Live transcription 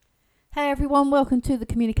Hey everyone, welcome to the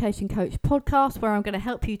Communication Coach podcast, where I'm going to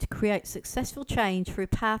help you to create successful change through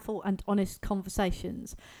powerful and honest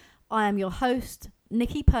conversations. I am your host,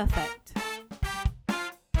 Nicky Perfect.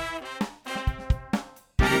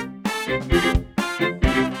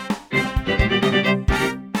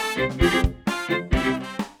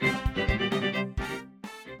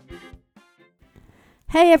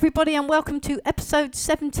 Hey everybody, and welcome to episode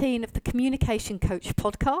 17 of the Communication Coach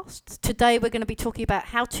podcast. Today we're going to be talking about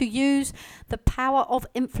how to use the power of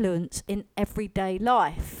influence in everyday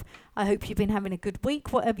life. I hope you've been having a good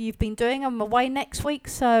week, whatever you've been doing. I'm away next week,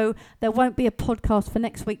 so there won't be a podcast for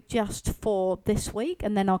next week, just for this week,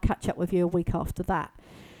 and then I'll catch up with you a week after that.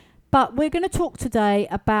 But we're going to talk today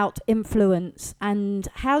about influence and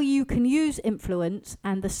how you can use influence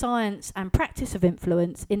and the science and practice of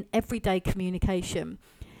influence in everyday communication.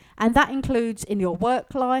 And that includes in your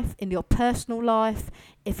work life, in your personal life,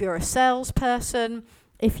 if you're a salesperson,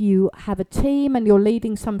 if you have a team and you're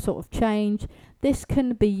leading some sort of change. This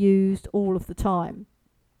can be used all of the time.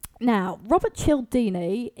 Now, Robert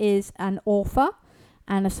Cialdini is an author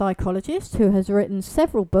and a psychologist who has written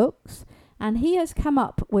several books. And he has come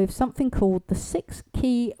up with something called the 6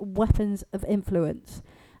 key weapons of influence.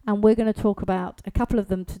 And we're going to talk about a couple of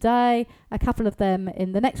them today, a couple of them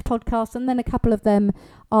in the next podcast, and then a couple of them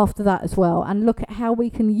after that as well. And look at how we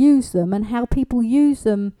can use them and how people use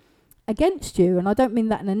them against you. And I don't mean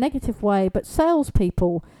that in a negative way, but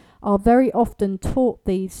salespeople are very often taught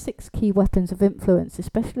these 6 key weapons of influence,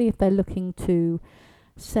 especially if they're looking to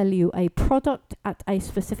sell you a product at a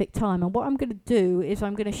specific time. And what I'm going to do is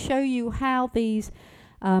I'm going to show you how these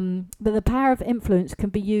the power of influence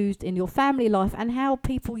can be used in your family life and how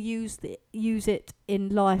people use it in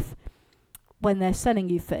life when they're selling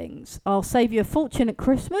you things. I'll save you a fortune at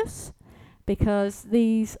Christmas because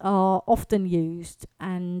these are often used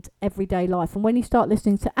and everyday life. And when you start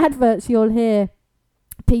listening to adverts, you'll hear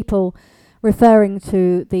people referring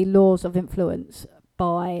to the laws of influence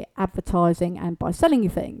by advertising and by selling you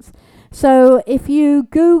things. So if you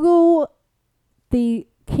Google the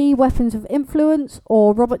key weapons of influence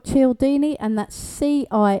or Robert Cialdini, and that's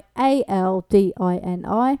Cialdini,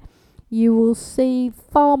 you will see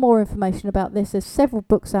far more information about this. There's several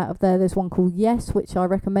books out of there. There's one called Yes, which I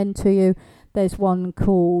recommend to you. There's one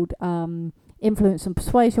called Influence and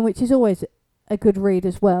Persuasion, which is always a good read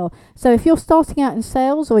as well. So if you're starting out in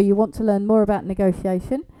sales or you want to learn more about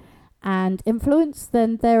negotiation and influence,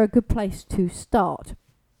 then they're a good place to start.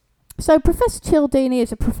 So Professor Cialdini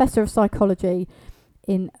is a professor of psychology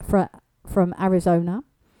from Arizona,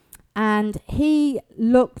 and he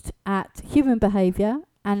looked at human behavior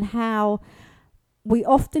and how we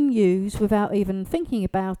often use, without even thinking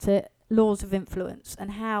about it, laws of influence,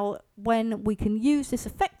 and how when we can use this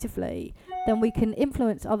effectively, then we can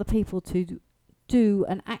influence other people to do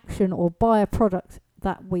an action or buy a product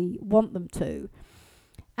that we want them to.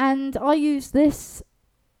 And I use this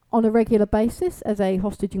on a regular basis as a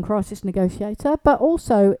hostage and crisis negotiator, but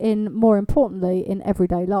also more importantly, in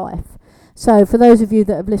everyday life. So for those of you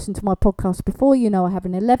that have listened to my podcast before, you know I have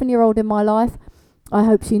an 11-year-old in my life. I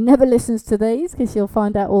hope she never listens to these because she'll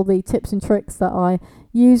find out all the tips and tricks that I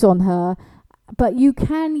use on her. But you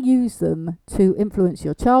can use them to influence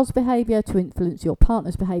your child's behaviour, to influence your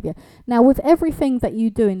partner's behaviour. Now, with everything that you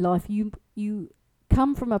do in life, you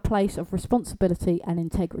come from a place of responsibility and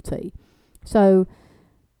integrity. So,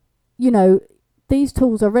 you know, these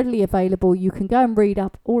tools are readily available. You can go and read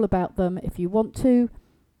up all about them if you want to,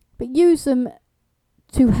 but use them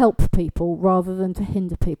to help people rather than to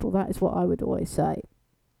hinder people. That is what I would always say.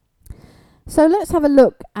 So let's have a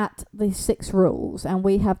look at the 6 rules. And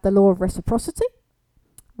we have the law of reciprocity.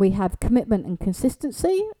 We have commitment and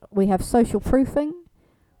consistency. We have social proofing.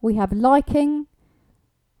 We have liking.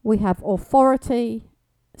 We have authority,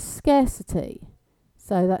 scarcity.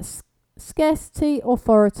 So that's scarcity,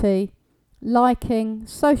 authority, liking,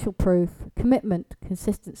 social proof, commitment,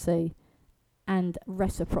 consistency, and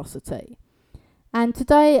reciprocity. And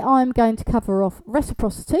today I'm going to cover off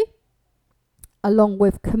reciprocity along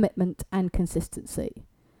with commitment and consistency.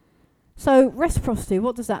 So reciprocity,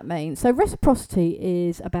 what does that mean? So reciprocity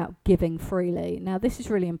is about giving freely. Now this is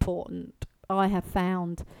really important. I have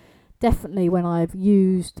found definitely when I've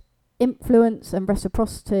used influence and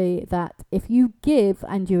reciprocity that if you give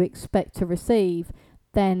and you expect to receive,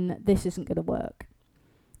 then this isn't going to work.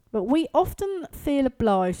 But we often feel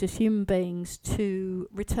obliged as human beings to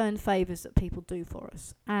return favours that people do for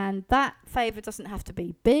us. And that favour doesn't have to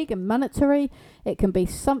be big and monetary. It can be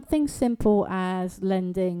something simple as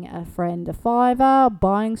lending a friend a £5,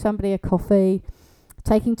 buying somebody a coffee,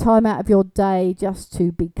 taking time out of your day just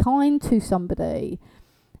to be kind to somebody.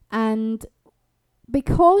 And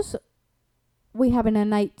because we have an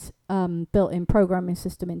innate built-in programming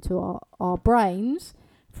system into our brains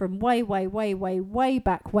from way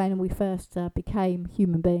back when we first became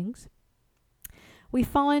human beings. We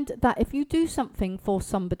find that if you do something for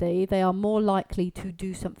somebody, they are more likely to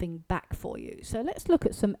do something back for you. So let's look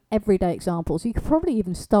at some everyday examples. You could probably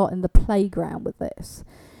even start in the playground with this.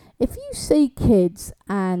 If you see kids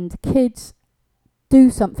and kids do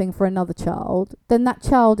something for another child, then that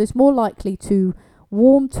child is more likely to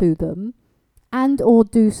warm to them and or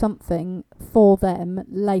do something for them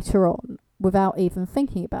later on without even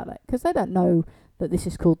thinking about it, because they don't know that this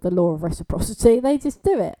is called the law of reciprocity. They just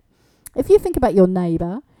do it. If you think about your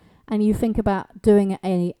neighbour and you think about doing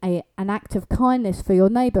an act of kindness for your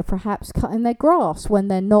neighbour, perhaps cutting their grass when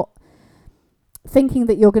they're not thinking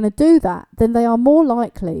that you're going to do that, then they are more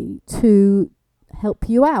likely to help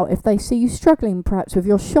you out. If they see you struggling perhaps with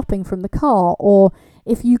your shopping from the car, or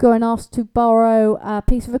if you go and ask to borrow a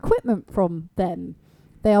piece of equipment from them,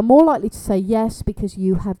 they are more likely to say yes because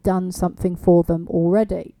you have done something for them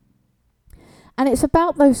already. And it's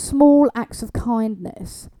about those small acts of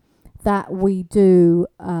kindness that we do,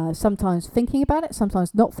 sometimes thinking about it,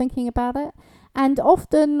 sometimes not thinking about it. And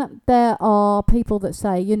often there are people that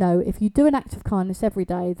say, you know, if you do an act of kindness every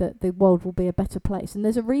day, that the world will be a better place. And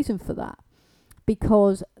there's a reason for that,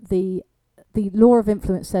 because the law of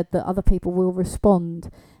influence said that other people will respond.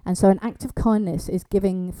 And so an act of kindness is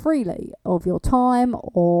giving freely of your time,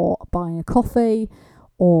 or buying a coffee,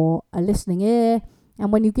 or a listening ear.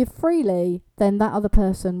 And when you give freely, then that other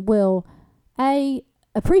person will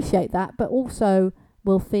appreciate that, but also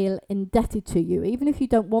will feel indebted to you. Even if you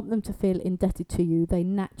don't want them to feel indebted to you, they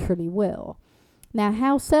naturally will. Now,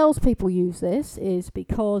 how salespeople use this is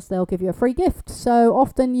because they'll give you a free gift. So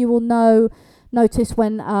often you will notice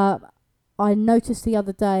when I noticed the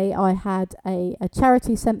other day, I had a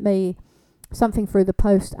charity sent me something through the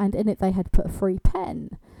post, and in it they had put a free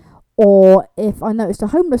pen. Or if I noticed a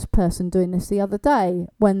homeless person doing this the other day,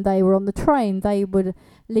 when they were on the train, they would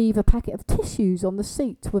leave a packet of tissues on the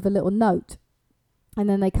seat with a little note. And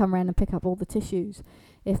then they come around and pick up all the tissues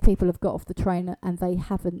if people have got off the train and they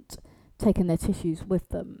haven't taken their tissues with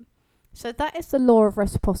them. So that is the law of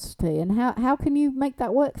reciprocity. And how can you make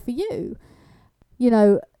that work for you? You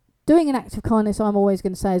know, doing an act of kindness, I'm always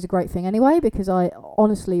going to say, is a great thing anyway, because I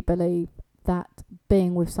honestly believe that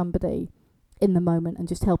being with somebody in the moment and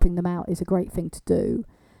just helping them out is a great thing to do.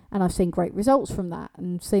 And I've seen great results from that,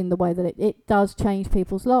 and seen the way that it does change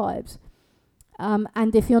people's lives.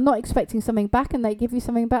 And if you're not expecting something back and they give you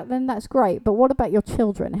something back, then that's great. But what about your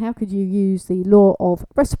children? How could you use the law of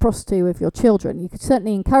reciprocity with your children? You could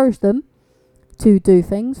certainly encourage them to do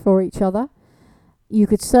things for each other. You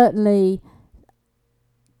could certainly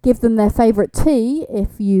give them their favourite tea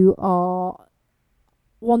if you are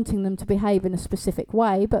wanting them to behave in a specific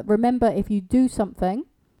way. But remember, if you do something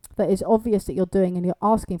that is obvious that you're doing and you're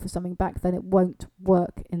asking for something back, then it won't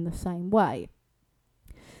work in the same way.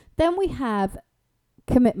 Then we have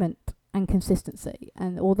commitment and consistency.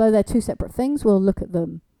 And although they're two separate things, we'll look at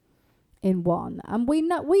them in one. And we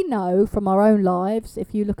know from our own lives,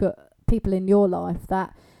 if you look at people in your life,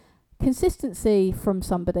 that consistency from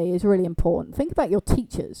somebody is really important. Think about your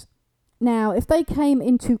teachers. Now, if they came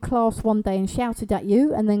into class one day and shouted at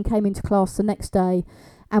you, and then came into class the next day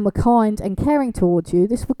and were kind and caring towards you,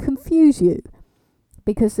 this would confuse you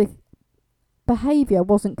because the behaviour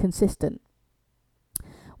wasn't consistent.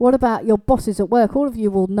 What about your bosses at work? All of you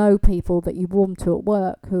will know people that you warm to at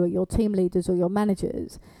work who are your team leaders or your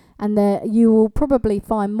managers, and you will probably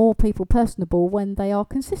find more people personable when they are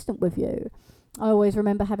consistent with you. I always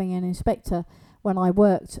remember having an inspector when I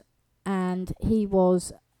worked, and he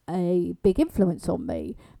was a big influence on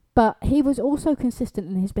me, but he was also consistent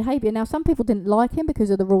in his behaviour. Now, some people didn't like him because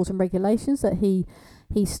of the rules and regulations that he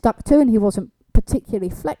stuck to, and he wasn't particularly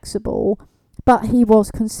flexible, but he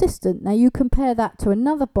was consistent. Now, you compare that to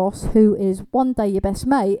another boss who is one day your best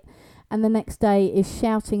mate and the next day is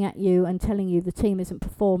shouting at you and telling you the team isn't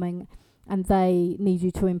performing and they need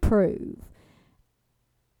you to improve.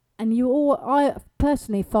 And I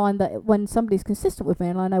personally find that when somebody's consistent with me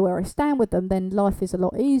and I know where I stand with them, then life is a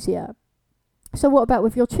lot easier. So what about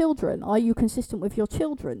with your children? Are you consistent with your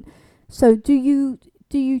children? So do you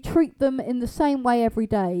treat them in the same way every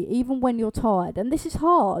day, even when you're tired? And this is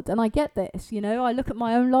hard, and I get this. You know, I look at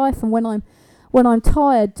my own life, and when I'm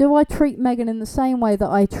tired, do I treat Megan in the same way that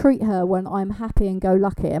I treat her when I'm happy and go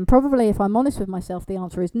lucky? And probably, if I'm honest with myself, the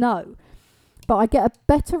answer is no. But I get a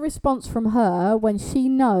better response from her when she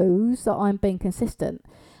knows that I'm being consistent.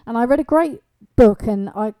 And I read a great book, and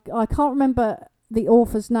I can't remember the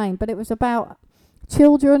author's name, but it was about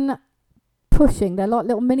children pushing. They're like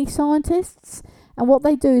little mini scientists. And what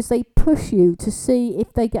they do is they push you to see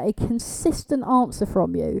if they get a consistent answer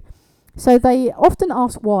from you. So they often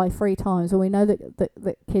ask why 3 times, and we know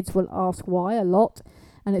that kids will ask why a lot.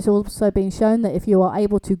 And it's also been shown that if you are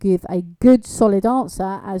able to give a good, solid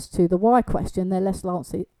answer as to the why question, they're less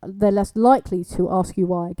likely to ask you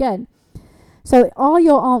why again. So are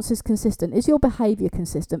your answers consistent? Is your behaviour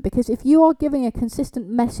consistent? Because if you are giving a consistent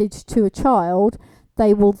message to a child,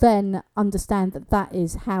 they will then understand that that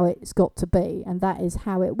is how it's got to be, and that is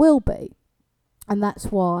how it will be. And that's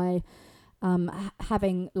why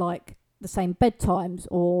having like the same bedtimes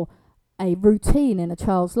or a routine in a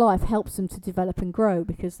child's life helps them to develop and grow,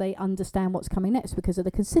 because they understand what's coming next because of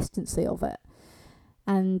the consistency of it.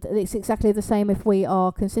 And it's exactly the same if we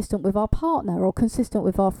are consistent with our partner or consistent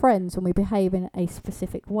with our friends and we behave in a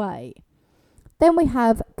specific way. Then we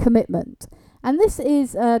have commitment. And this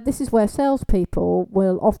is where salespeople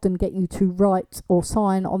will often get you to write or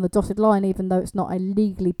sign on the dotted line, even though it's not a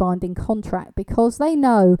legally binding contract, because they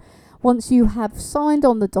know once you have signed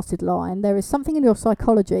on the dotted line, there is something in your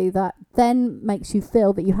psychology that then makes you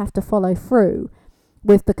feel that you have to follow through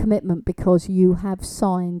with the commitment because you have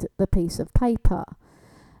signed the piece of paper.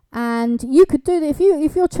 And you could do that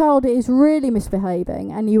if your child is really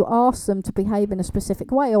misbehaving and you ask them to behave in a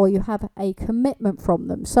specific way, or you have a commitment from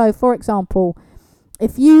them. So, for example,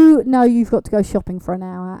 if you know you've got to go shopping for an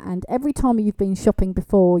hour, and every time you've been shopping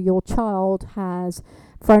before, your child has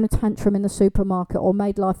thrown a tantrum in the supermarket or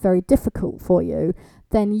made life very difficult for you,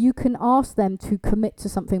 then you can ask them to commit to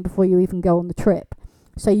something before you even go on the trip.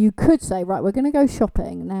 So you could say, right, we're going to go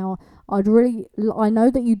shopping. Now, I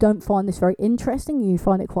know that you don't find this very interesting, you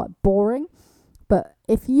find it quite boring, but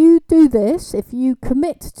if you do this, if you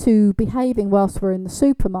commit to behaving whilst we're in the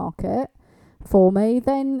supermarket for me,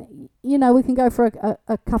 then, you know, we can go for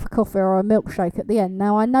a cup of coffee or a milkshake at the end.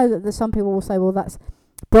 Now, I know that some people will say, well, that's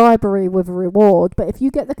bribery with a reward, but if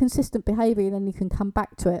you get the consistent behaviour, then you can come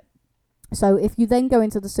back to it. So if you then go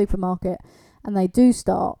into the supermarket and they do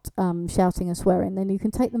start shouting and swearing, then you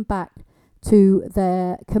can take them back to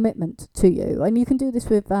their commitment to you. And you can do this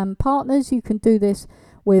with partners, you can do this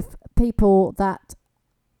with people that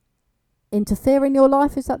interfere in your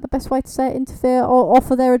life. Is that the best way to say it? Interfere, or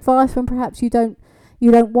offer their advice when perhaps you don't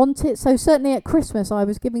want it. So certainly at Christmas I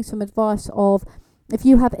was giving some advice of, if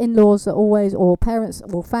you have in-laws that always, or parents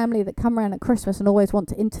or family that come around at Christmas and always want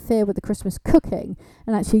to interfere with the Christmas cooking,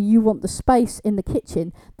 and actually you want the space in the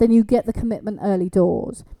kitchen, then you get the commitment early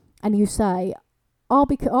doors and you say, I'll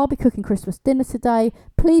be cooking Christmas dinner today,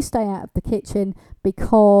 please stay out of the kitchen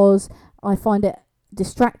because I find it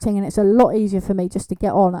distracting and it's a lot easier for me just to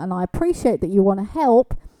get on, and I appreciate that you want to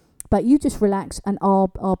help, but you just relax and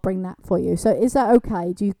I'll bring that for you. So is that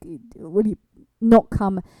okay? Will you not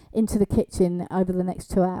come into the kitchen over the next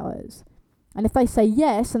 2 hours? And if they say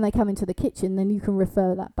yes and they come into the kitchen, then you can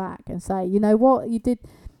refer that back and say, you know what, you did,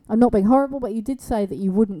 I'm not being horrible, but you did say that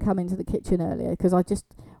you wouldn't come into the kitchen earlier because I just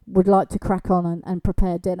would like to crack on and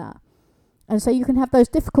prepare dinner. And so you can have those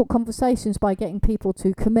difficult conversations by getting people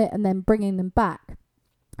to commit and then bringing them back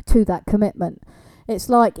to that commitment. It's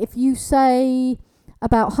like if you say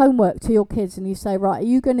about homework to your kids and you say, right, are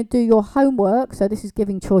you going to do your homework? So this is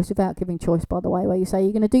giving choice without giving choice, by the way, where you say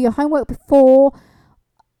you're going to do your homework before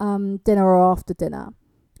dinner or after dinner.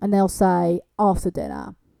 And they'll say after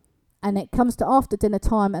dinner. And it comes to after dinner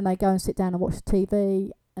time and they go and sit down and watch the TV,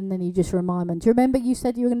 and then you just remind them, do you remember you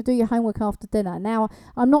said you were going to do your homework after dinner? Now,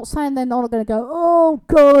 I'm not saying they're not going to go, oh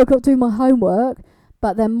God, I've got to do my homework,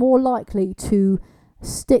 but they're more likely to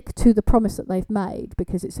stick to the promise that they've made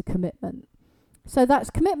because it's a commitment. So that's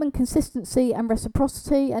commitment, consistency and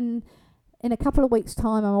reciprocity. And in a couple of weeks'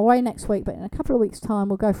 time, I'm away next week, but in a couple of weeks' time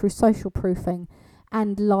we'll go through social proofing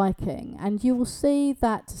and liking. And you will see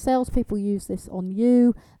that salespeople use this on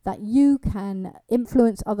you, that you can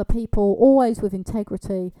influence other people, always with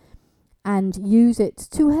integrity, and use it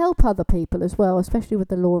to help other people as well, especially with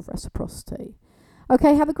the law of reciprocity.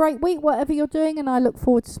 Okay, have a great week, whatever you're doing, and I look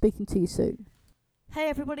forward to speaking to you soon. Hey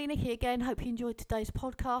everybody, Nicky again. Hope you enjoyed today's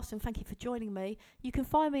podcast and thank you for joining me. You can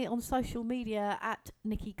find me on social media at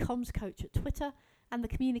Nicky Comms Coach at Twitter and The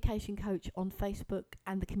Communication Coach on Facebook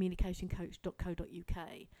and thecommunicationcoach.co.uk.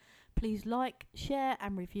 Please like, share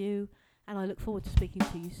and review, and I look forward to speaking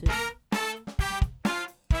to you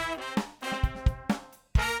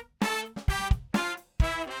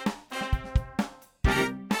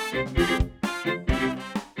soon.